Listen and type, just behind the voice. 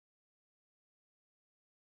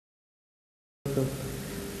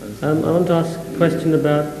I want to ask a question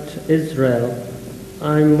about Israel.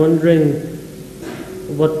 I'm wondering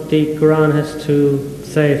what the Quran has to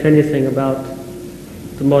say, if anything, about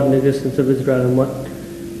the modern existence of Israel and what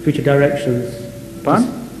future directions. Pardon?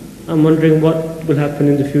 I'm wondering what will happen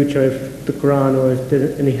in the future if the Quran or if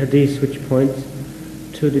there's any hadith which points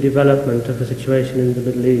to the development of the situation in the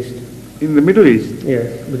Middle East. In the Middle East?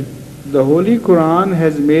 Yes. The Holy Quran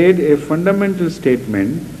has made a fundamental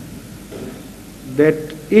statement that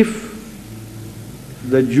if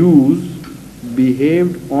the Jews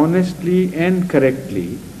behaved honestly and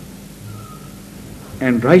correctly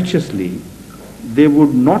and righteously, they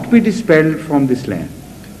would not be dispelled from this land.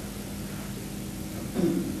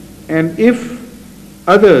 And if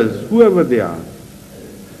others, whoever they are,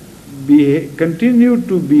 continue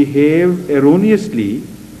to behave erroneously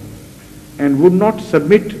and would not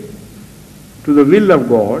submit to the will of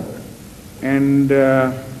God and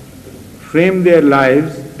frame their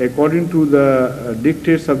lives according to the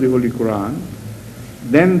dictates of the Holy Quran,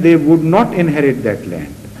 then they would not inherit that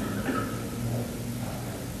land.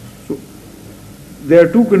 So there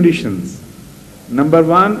are two conditions. Number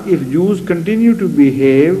one, if Jews continue to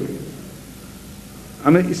behave,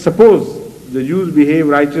 suppose the Jews behave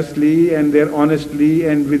righteously and they're honestly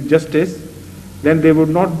and with justice, then they would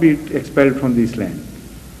not be expelled from this land.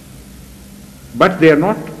 But they are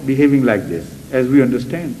not behaving like this, as we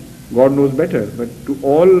understand. God knows better, but to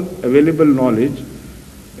all available knowledge,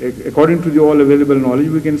 according to the all available knowledge,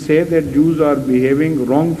 we can say that Jews are behaving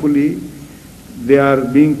wrongfully, they are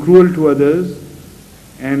being cruel to others,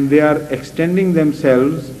 and they are extending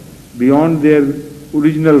themselves beyond their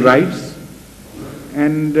original rights,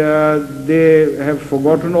 and they have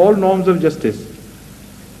forgotten all norms of justice.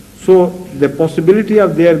 So the possibility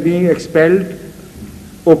of their being expelled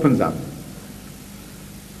opens up.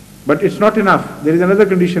 But it's not enough. There is another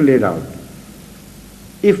condition laid out.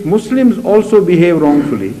 If Muslims also behave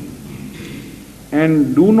wrongfully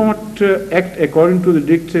and do not act according to the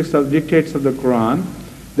dictates of the Quran,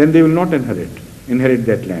 then they will not inherit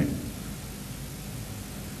that land.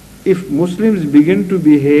 If Muslims begin to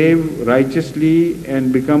behave righteously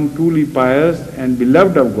and become truly pious and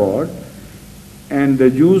beloved of God, and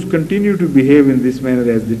the Jews continue to behave in this manner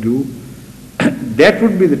as they do, that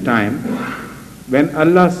would be the time when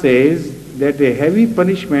Allah says that a heavy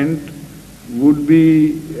punishment would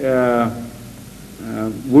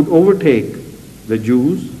overtake the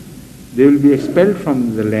Jews. They will be expelled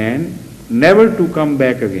from the land, never to come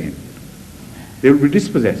back again. They will be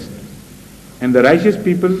dispossessed, and the righteous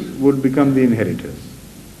people would become the inheritors.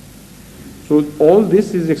 So all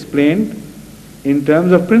this is explained in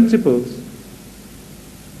terms of principles,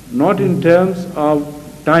 not in terms of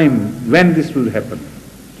time when this will happen.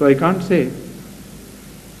 So I can't say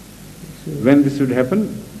when this would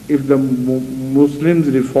happen. If the Muslims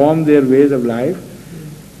reform their ways of life,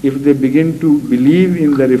 if they begin to believe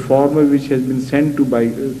in the reformer which has been sent to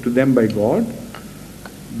them by God,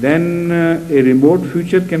 then a remote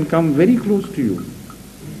future can come very close to you.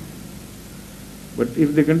 But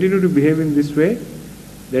if they continue to behave in this way,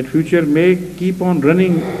 that future may keep on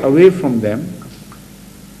running away from them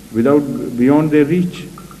beyond their reach.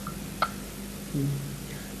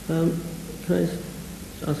 Can I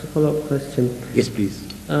ask a follow-up question? Yes, please.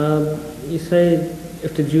 You say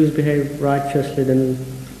if the Jews behave righteously, then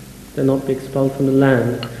they'll not be expelled from the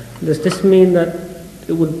land. Does this mean that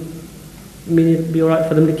it would mean it'd be all right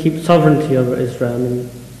for them to keep sovereignty over Israel?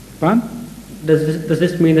 Pardon? Does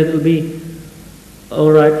this mean that it would be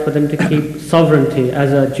all right for them to keep sovereignty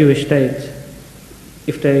as a Jewish state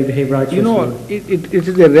if they behave righteously? You know, it is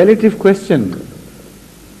a relative question.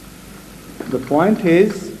 The point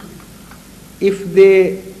is, if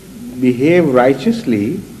they behave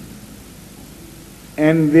righteously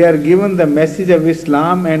and they are given the message of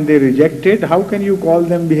Islam and they reject it, how can you call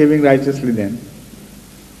them behaving righteously then?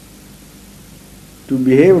 To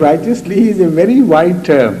behave righteously is a very wide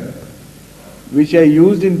term, which I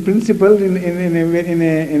used in principle in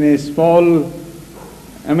a small,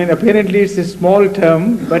 apparently it's a small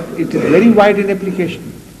term, but it is very wide in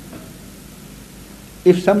application.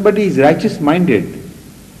 If somebody is righteous-minded,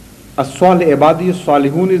 Ibadiyus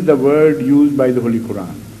Salihun is the word used by the Holy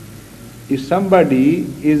Quran. If somebody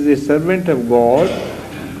is a servant of God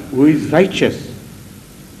who is righteous,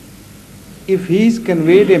 if he is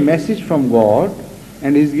conveyed a message from God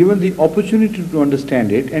and is given the opportunity to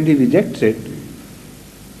understand it and he rejects it,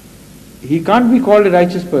 he can't be called a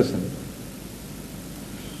righteous person.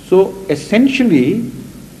 So essentially,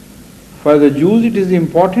 for the Jews it is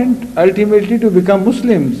important ultimately to become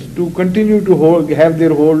Muslims, to continue to have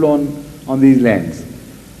their hold on these lands.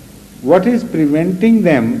 What is preventing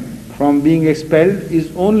them from being expelled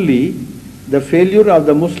is only the failure of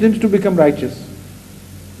the Muslims to become righteous.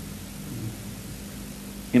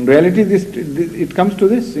 In reality, it comes to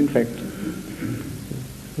this, in fact.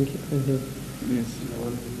 Thank you. Yes.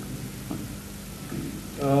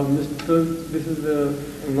 This is the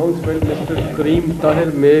announcement. Mr. Kareem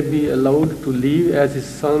Tahir may be allowed to leave as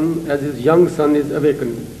his young son is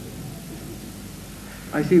awakened.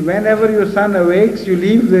 I see, whenever your son awakes, you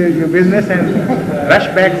leave your business and rush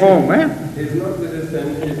back home. He's not with his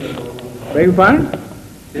son, he is alone. Beg your pardon?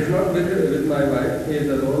 He's not with my wife, he is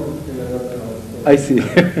alone in another house. So. I see.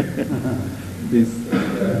 This.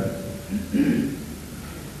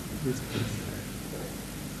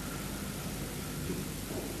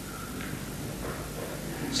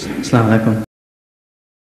 Assalamu alaikum.